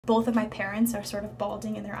both of my parents are sort of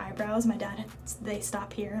balding in their eyebrows. My dad, they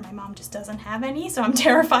stop here, and my mom just doesn't have any, so I'm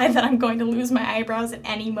terrified that I'm going to lose my eyebrows at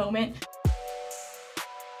any moment.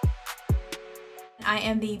 I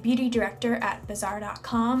am the beauty director at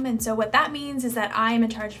Bazaar.com, and so what that means is that I am in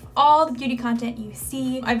charge of all the beauty content you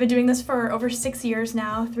see. I've been doing this for over 6 years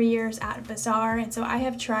now, 3 years at Bazaar, and so I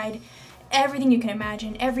have tried everything you can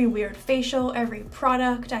imagine, every weird facial, every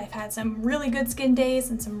product. I've had some really good skin days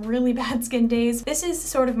and some really bad skin days. This is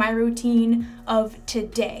sort of my routine of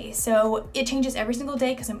today. So it changes every single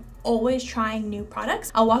day because I'm always trying new products.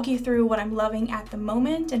 I'll walk you through what I'm loving at the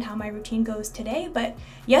moment and how my routine goes today, but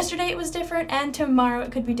yesterday it was different and tomorrow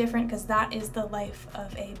it could be different because that is the life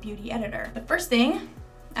of a beauty editor. The first thing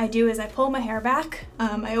I do is I pull my hair back.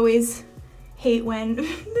 I always hate when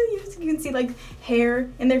you can see like hair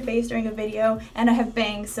in their face during a video, and I have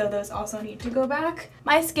bangs, so those also need to go back.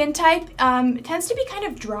 My skin type tends to be kind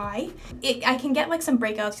of dry. I can get like some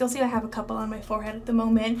breakouts. You'll see I have a couple on my forehead at the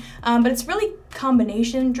moment, but it's really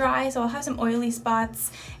combination dry, so I'll have some oily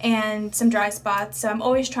spots and some dry spots, so I'm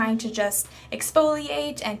always trying to just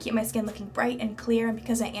exfoliate and keep my skin looking bright and clear, and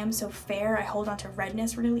because I am so fair, I hold on to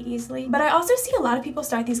redness really easily. But I also see a lot of people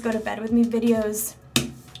start these go to bed with me videos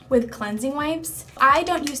with cleansing wipes. I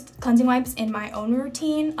don't use cleansing wipes in my own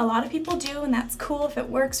routine. A lot of people do, and that's cool if it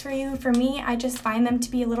works for you. For me, I just find them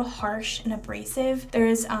to be a little harsh and abrasive.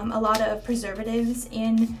 There's a lot of preservatives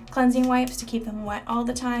in cleansing wipes to keep them wet all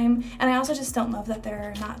the time, and I also just don't love that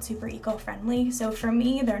they're not super eco-friendly. So for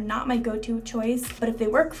me, they're not my go-to choice, but if they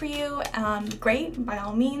work for you, great, by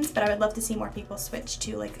all means, but I would love to see more people switch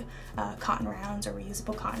to like cotton rounds or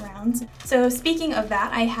reusable cotton rounds. So speaking of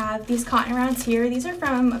that, I have these cotton rounds here. These are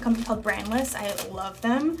from a company called Brandless. I love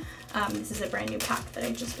them. This is a brand new pack that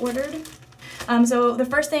I just ordered. So the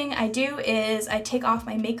first thing I do is I take off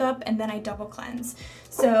my makeup and then I double cleanse.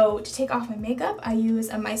 So to take off my makeup, I use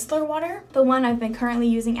a micellar water. The one I've been currently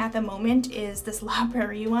using at the moment is this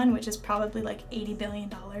Prairie one, which is probably like $80 billion.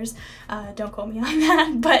 Don't quote me on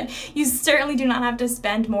that, but you certainly do not have to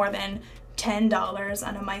spend more than $10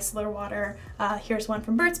 on a micellar water. Here's one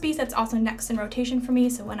from Burt's Bees that's also next in rotation for me,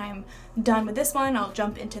 so when I'm done with this one, I'll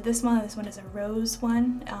jump into this one. This one is a rose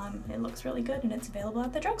one. It looks really good and it's available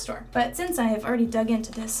at the drugstore. But since I have already dug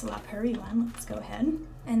into this Prairie one, let's go ahead.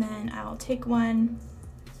 And then I'll take one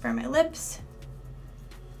for my lips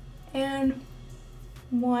and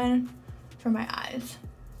one for my eyes.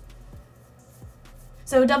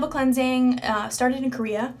 So double cleansing started in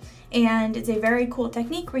Korea, and it's a very cool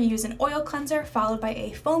technique where you use an oil cleanser followed by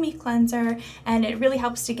a foamy cleanser, and it really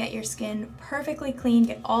helps to get your skin perfectly clean,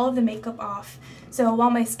 get all of the makeup off. So while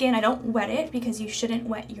my skin, I don't wet it because you shouldn't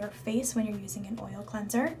wet your face when you're using an oil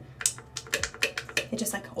cleanser. It's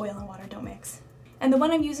just like oil and water don't mix. And the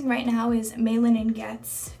one I'm using right now is Malin and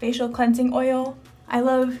Goetz Facial Cleansing Oil. I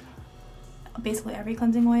love basically every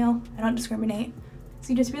cleansing oil. I don't discriminate. So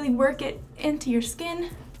you just really work it into your skin.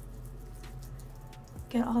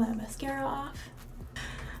 Get all that mascara off.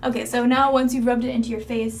 Okay, so now once you've rubbed it into your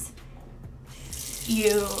face,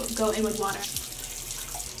 you go in with water.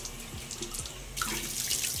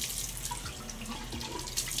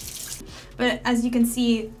 But as you can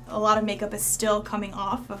see, a lot of makeup is still coming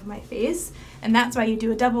off of my face, and that's why you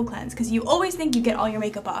do a double cleanse, because you always think you get all your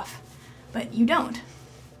makeup off, but you don't.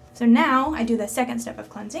 So now I do the second step of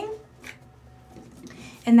cleansing,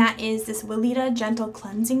 and that is this Weleda Gentle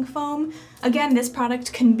Cleansing Foam. Again, this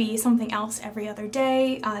product can be something else every other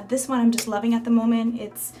day. This one I'm just loving at the moment.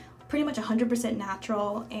 It's pretty much 100%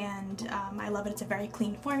 natural, and I love it. It's a very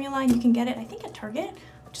clean formula, and you can get it, I think, at Target,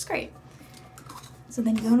 which is great. So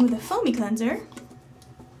then you go in with a foamy cleanser.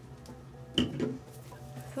 So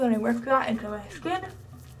then I work that into my skin.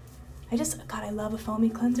 God, I love a foamy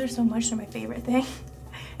cleanser so much. They're my favorite thing.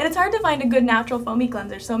 And it's hard to find a good natural foamy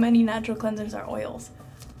cleanser. So many natural cleansers are oils.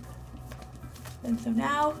 And so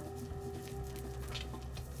now,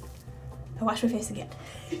 I wash my face again.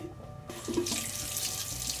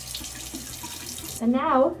 So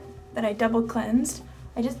now that I double cleansed,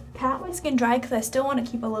 I just pat my skin dry because I still want to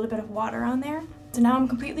keep a little bit of water on there. So now I'm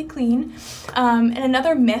completely clean. And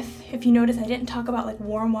another myth, if you notice, I didn't talk about like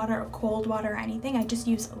warm water or cold water or anything. I just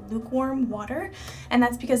use lukewarm water. And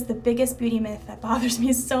that's because the biggest beauty myth that bothers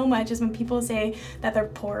me so much is when people say that their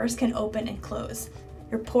pores can open and close.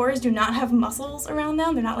 Your pores do not have muscles around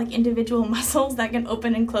them. They're not like individual muscles that can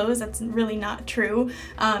open and close. That's really not true.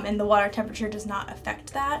 And the water temperature does not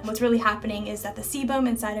affect that. What's really happening is that the sebum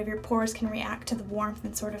inside of your pores can react to the warmth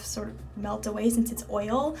and sort of melt away since it's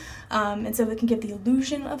oil. And so it can give the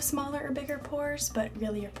illusion of smaller or bigger pores, but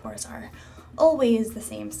really your pores are always the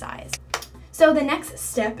same size. So the next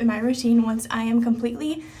step in my routine, once I am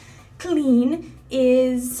completely clean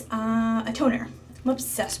is a toner. I'm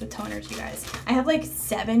obsessed with toners, you guys. I have like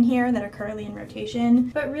 7 here that are currently in rotation,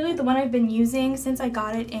 but really the one I've been using since I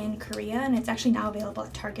got it in Korea, and it's actually now available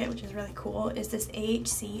at Target, which is really cool, is this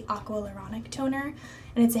AHC Aqualuronic Toner.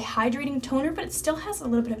 And it's a hydrating toner, but it still has a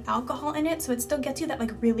little bit of alcohol in it, so it still gets you that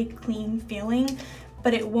like really clean feeling,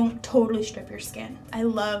 but it won't totally strip your skin. I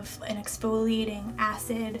love an exfoliating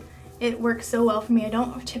acid. It works so well for me. I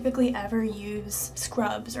don't typically ever use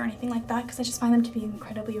scrubs or anything like that because I just find them to be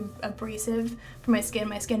incredibly abrasive for my skin.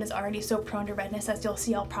 My skin is already so prone to redness. As you'll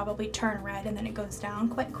see, I'll probably turn red and then it goes down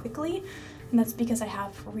quite quickly. And that's because I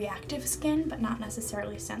have reactive skin, but not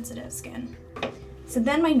necessarily sensitive skin. So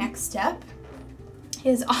then my next step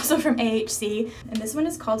is also from AHC, and this one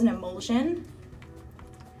is called an emulsion.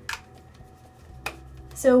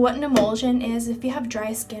 So what an emulsion is, if you have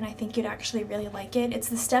dry skin, I think you'd actually really like it. It's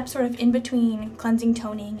the step sort of in between cleansing,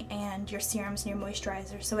 toning, and your serums and your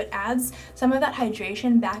moisturizers. So it adds some of that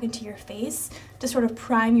hydration back into your face to sort of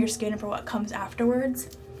prime your skin for what comes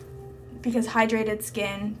afterwards, because hydrated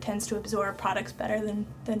skin tends to absorb products better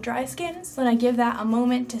than dry skin. So then I give that a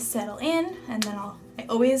moment to settle in, and then I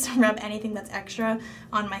always rub anything that's extra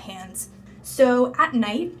on my hands. So at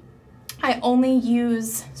night, I only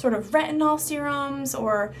use sort of retinol serums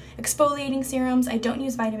or exfoliating serums. I don't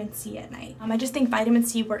use vitamin C at night. I just think vitamin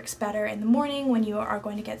C works better in the morning when you are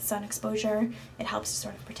going to get sun exposure. It helps to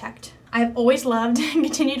sort of protect. I've always loved and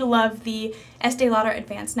continue to love the Estée Lauder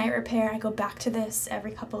Advanced Night Repair. I go back to this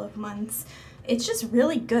every couple of months. It's just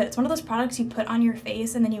really good. It's one of those products you put on your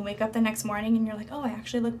face and then you wake up the next morning and you're like, oh, I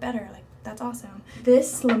actually look better. Like, that's awesome.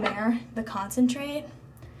 This La Mer, the concentrate,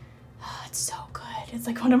 oh, it's so good. It's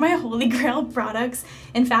like one of my holy grail products.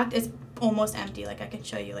 In fact, it's almost empty. Like I could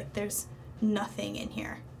show you, like there's nothing in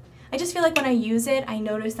here. I just feel like when I use it, I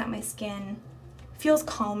notice that my skin feels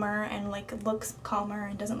calmer and like looks calmer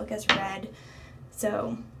and doesn't look as red.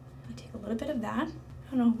 So I take a little bit of that.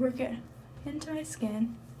 I don't know, work it into my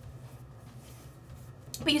skin.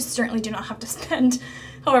 But you certainly do not have to spend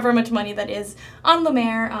however much money that is on La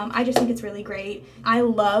Mer. I just think it's really great. I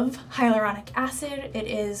love hyaluronic acid. It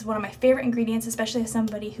is one of my favorite ingredients, especially as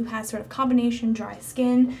somebody who has sort of combination dry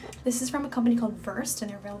skin. This is from a company called Versed,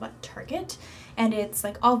 and they're available at Target. And it's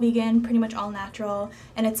like all vegan, pretty much all natural,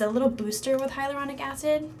 and it's a little booster with hyaluronic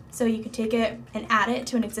acid. So you can take it and add it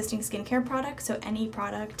to an existing skincare product. So any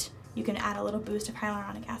product, you can add a little boost of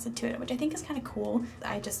hyaluronic acid to it, which I think is kind of cool.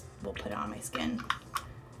 I just will put it on my skin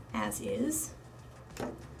as is.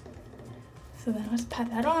 So then let's pat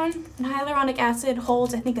that on. And hyaluronic acid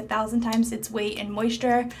holds, I think, 1,000 times its weight in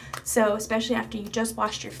moisture. So especially after you just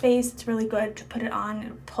washed your face, it's really good to put it on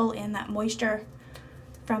and pull in that moisture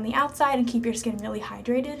from the outside and keep your skin really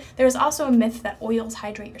hydrated. There's also a myth that oils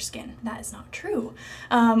hydrate your skin. That is not true.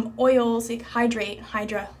 Oils like hydrate,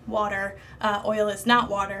 water. Oil is not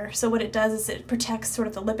water. So what it does is it protects sort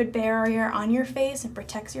of the lipid barrier on your face and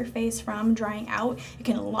protects your face from drying out. It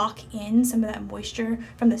can lock in some of that moisture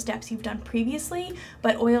from the steps you've done previously,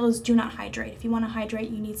 but oils do not hydrate. If you want to hydrate,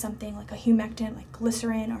 you need something like a humectant, like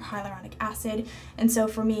glycerin or hyaluronic acid. And so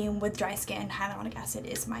for me, with dry skin, hyaluronic acid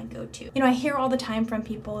is my go-to. You know, I hear all the time from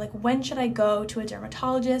people like, when should I go to a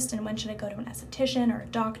dermatologist and when should I go to an esthetician or a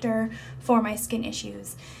doctor for my skin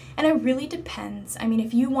issues? And it really depends. I mean,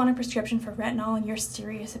 if you want a prescription for retinol and you're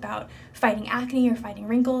serious about fighting acne or fighting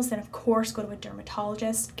wrinkles, then of course go to a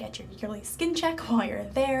dermatologist, get your yearly skin check while you're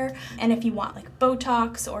there. And if you want like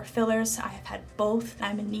Botox or fillers, I have had both.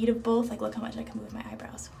 I'm in need of both. Like, look how much I can move my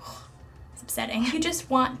eyebrows. It's upsetting. You just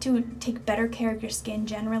want to take better care of your skin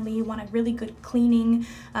generally. You want a really good cleaning,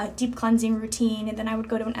 deep cleansing routine, and then I would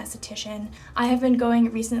go to an esthetician. I have been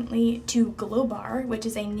going recently to Glow Bar, which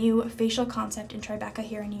is a new facial concept in Tribeca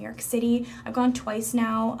here in New York City. I've gone twice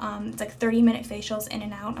now. It's like 30-minute facials in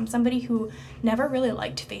and out. I'm somebody who never really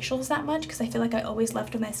liked facials that much because I feel like I always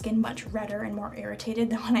left with my skin much redder and more irritated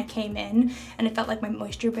than when I came in, and it felt like my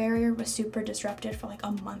moisture barrier was super disrupted for like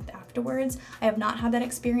a month afterwards. I have not had that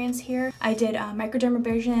experience here. I did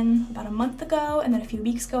microdermabrasion about a month ago, and then a few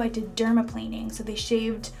weeks ago I did dermaplaning. So they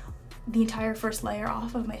shaved the entire first layer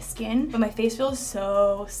off of my skin, but my face feels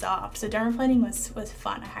so soft. So dermaplaning was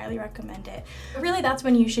fun. I highly recommend it. But really, that's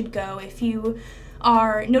when you should go if you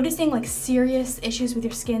are noticing like serious issues with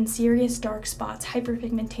your skin, serious dark spots,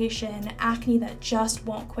 hyperpigmentation, acne that just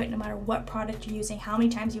won't quit no matter what product you're using, how many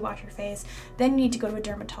times you wash your face. Then you need to go to a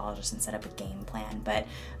dermatologist and set up a game plan. But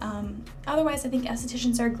otherwise, I think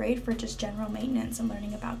estheticians are great for just general maintenance and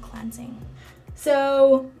learning about cleansing.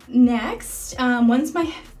 So next, once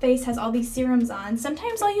my face has all these serums on,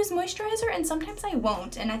 sometimes I'll use moisturizer and sometimes I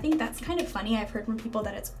won't. And I think that's kind of funny. I've heard from people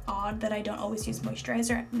that it's odd that I don't always use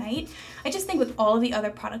moisturizer at night. I just think with all of the other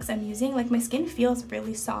products I'm using, like my skin feels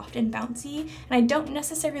really soft and bouncy, and I don't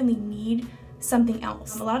necessarily need something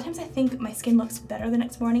else. A lot of times I think my skin looks better the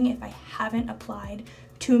next morning if I haven't applied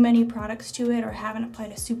too many products to it or haven't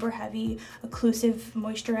applied a super heavy occlusive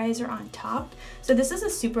moisturizer on top. So this is a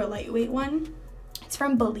super lightweight one. It's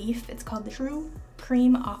from Belif. It's called the True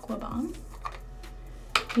Cream Aqua Bomb.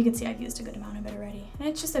 You can see I've used a good amount of it already. And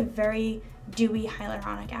it's just a very dewy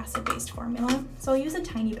hyaluronic acid based formula. So I'll use a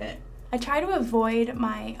tiny bit. I try to avoid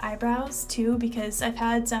my eyebrows too because I've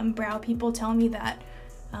had some brow people tell me that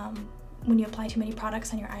when you apply too many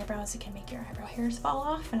products on your eyebrows, it can make your eyebrow hairs fall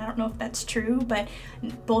off. And I don't know if that's true, but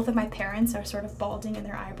both of my parents are sort of balding in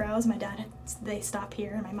their eyebrows. My dad, they stop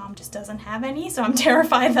here, and my mom just doesn't have any. So I'm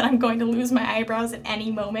terrified that I'm going to lose my eyebrows at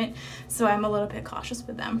any moment. So I'm a little bit cautious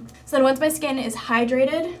with them. So then once my skin is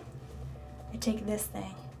hydrated, I take this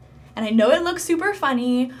thing. And I know it looks super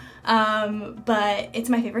funny, but it's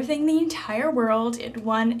my favorite thing in the entire world. It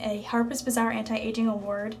won a Harper's Bazaar Anti-Aging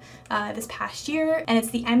Award this past year, and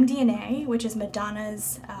it's the MDNA, which is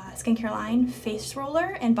Madonna's skincare line, face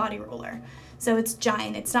roller and body roller. So it's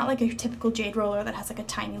giant. It's not like a typical jade roller that has like a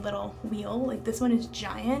tiny little wheel. Like this one is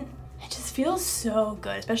giant. It just feels so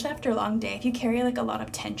good, especially after a long day. If you carry like a lot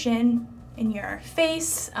of tension in your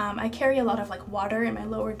face, I carry a lot of like water in my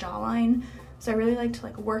lower jawline. So I really like to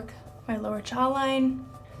like work my lower jawline.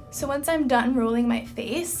 So once I'm done rolling my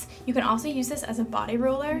face, you can also use this as a body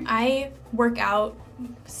roller. I work out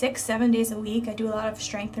 6-7 days a week. I do a lot of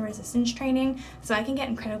strength and resistance training, so I can get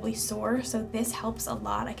incredibly sore. So this helps a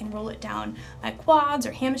lot. I can roll it down my quads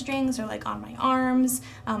or hamstrings or like on my arms,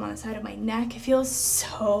 on the side of my neck. It feels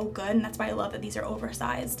so good, and that's why I love that these are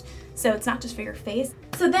oversized. So it's not just for your face.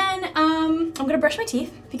 So then I'm gonna brush my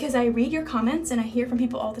teeth because I read your comments and I hear from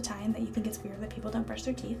people all the time that you think it's weird that people don't brush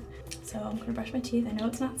their teeth. So I'm gonna brush my teeth. I know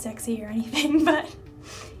it's not sexy or anything, but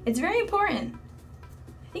it's very important.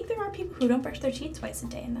 I think there are people who don't brush their teeth twice a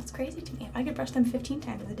day, and that's crazy to me. If I could brush them 15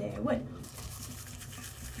 times a day, I would.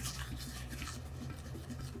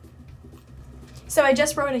 So I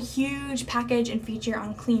just wrote a huge package and feature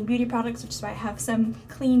on clean beauty products, which is why I have some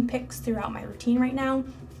clean picks throughout my routine right now.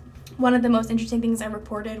 One of the most interesting things I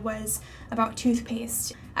reported was about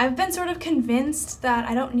toothpaste. I've been sort of convinced that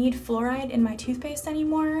I don't need fluoride in my toothpaste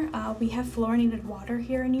anymore. We have fluorinated water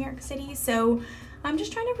here in New York City, so I'm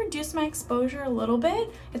just trying to reduce my exposure a little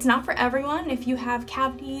bit. It's not for everyone. If you have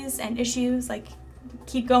cavities and issues, like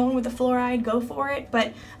keep going with the fluoride, go for it.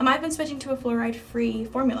 But I've been switching to a fluoride-free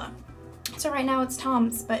formula. So right now it's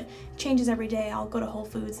Tom's, but it changes every day. I'll go to Whole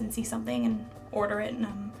Foods and see something and order it, and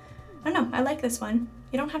I don't know, I like this one.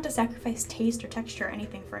 You don't have to sacrifice taste or texture or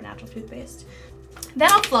anything for a natural toothpaste.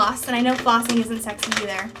 Then I'll floss, and I know flossing isn't sexy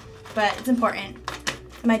either, but it's important.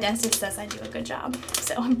 My dentist says I do a good job,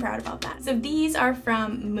 so I'm proud about that. So these are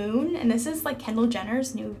from Moon, and this is like Kendall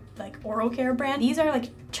Jenner's new like oral care brand. These are like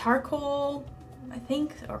charcoal, I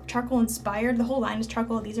think, or charcoal inspired. The whole line is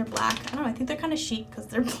charcoal. These are black. I don't know, I think they're kind of chic because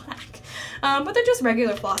they're black, but they're just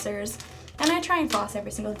regular flossers. And I try and floss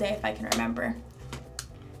every single day if I can remember.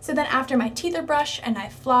 So then after my teeth are brushed and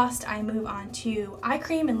I've flossed, I move on to eye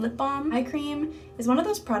cream and lip balm. Eye cream is one of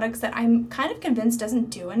those products that I'm kind of convinced doesn't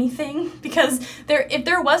do anything, because if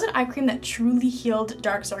there was an eye cream that truly healed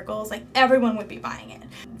dark circles, like everyone would be buying it.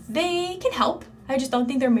 They can help. I just don't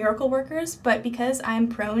think they're miracle workers, but because I'm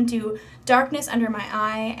prone to darkness under my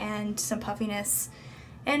eye and some puffiness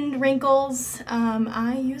and wrinkles,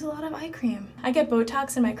 I use a lot of eye cream. I get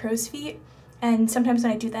Botox in my crow's feet, and sometimes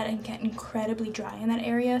when I do that, I get incredibly dry in that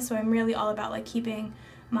area, so I'm really all about like keeping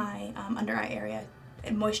my under eye area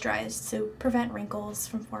moisturized to prevent wrinkles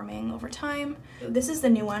from forming over time. This is the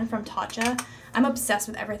new one from Tatcha. I'm obsessed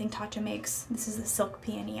with everything Tatcha makes. This is the Silk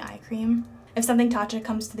Peony Eye Cream. If something Tatcha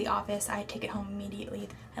comes to the office, I take it home immediately.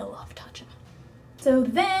 I love Tatcha. So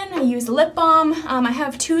then I use lip balm. I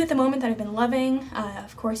have two at the moment that I've been loving.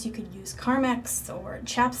 Of course, you could use Carmex or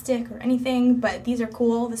chapstick or anything, but these are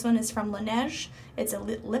cool. This one is from Laneige. It's a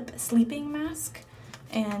lip sleeping mask,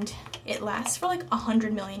 and it lasts for like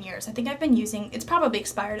 100 million years. I think I've been using, it's probably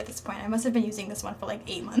expired at this point. I must have been using this one for like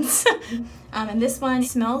 8 months. And this one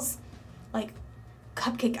smells like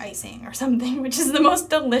cupcake icing or something, which is the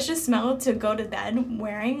most delicious smell to go to bed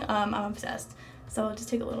wearing. I'm obsessed. So I'll just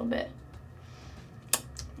take a little bit.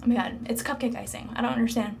 Oh my god, it's cupcake icing. I don't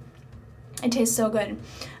understand. It tastes so good.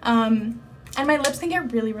 And my lips can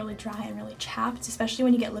get really, really dry and really chapped, especially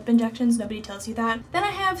when you get lip injections. Nobody tells you that. Then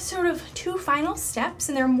I have sort of 2 final steps,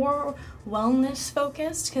 and they're more wellness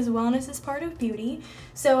focused because wellness is part of beauty.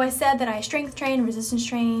 So I said that I strength train, resistance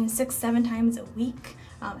train 6-7 times a week.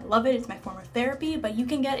 I love it, it's my form of therapy, but you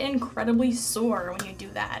can get incredibly sore when you do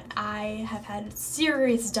that. I have had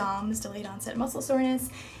serious DOMS, delayed onset muscle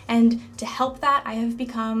soreness, and to help that, I have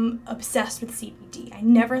become obsessed with CBD. I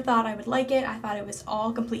never thought I would like it. I thought it was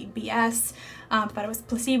all complete BS, thought it was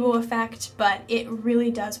placebo effect, but it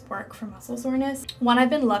really does work for muscle soreness. One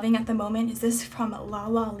I've been loving at the moment is this from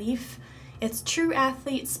Leaf. It's True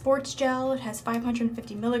Athlete Sports Gel. It has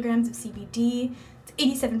 550 milligrams of CBD.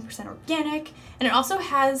 It's 87% organic, and it also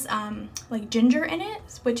has like ginger in it,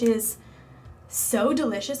 which is so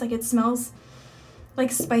delicious. Like, it smells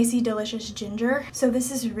like spicy, delicious ginger. So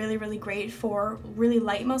this is really, really great for really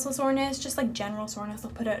light muscle soreness, just like general soreness.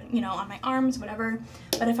 I'll put it, you know, on my arms, whatever.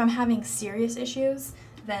 But if I'm having serious issues,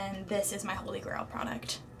 then this is my holy grail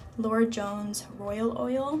product. Laura Jones Royal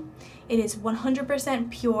Oil. It is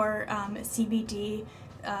 100% pure CBD,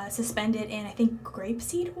 suspended in, I think,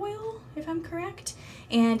 grapeseed oil, if I'm correct,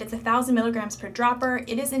 and it's 1,000 milligrams per dropper.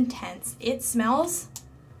 It is intense. It smells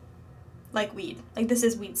like weed. Like, this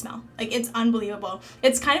is weed smell. Like, it's unbelievable.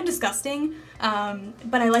 It's kind of disgusting,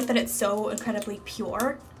 but I like that it's so incredibly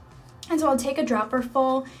pure. And so I'll take a dropper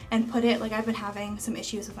full and put it, like, I've been having some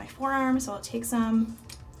issues with my forearm, so I'll take some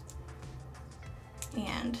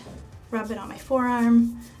and rub it on my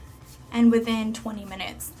forearm. And within 20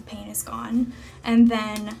 minutes, the pain is gone. And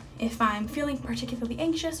then if I'm feeling particularly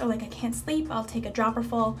anxious or like I can't sleep, I'll take a dropper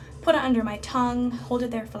full, put it under my tongue, hold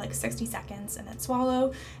it there for like 60 seconds, and then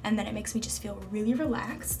swallow. And then it makes me just feel really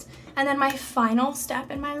relaxed. And then my final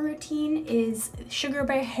step in my routine is Sugar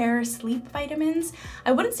Bear Hair Sleep Vitamins.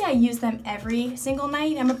 I wouldn't say I use them every single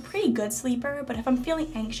night. I'm a pretty good sleeper, but if I'm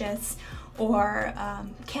feeling anxious or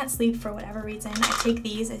can't sleep for whatever reason, I take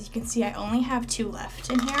these. As you can see, I only have 2 left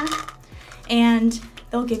in here. And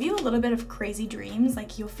they'll give you a little bit of crazy dreams,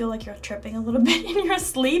 like you'll feel like you're tripping a little bit in your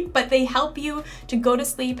sleep, but they help you to go to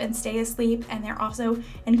sleep and stay asleep, and they're also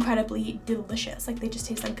incredibly delicious. Like, they just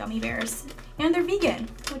taste like gummy bears. And they're vegan,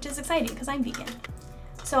 which is exciting because I'm vegan.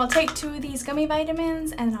 So I'll take 2 of these gummy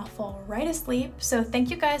vitamins and I'll fall right asleep. So thank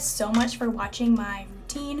you guys so much for watching my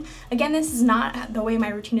routine. Again, this is not the way my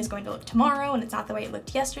routine is going to look tomorrow, and it's not the way it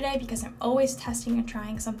looked yesterday, because I'm always testing and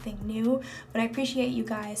trying something new. But I appreciate you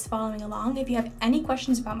guys following along. If you have any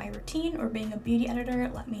questions about my routine or being a beauty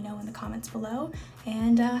editor, let me know in the comments below,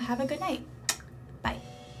 and have a good night.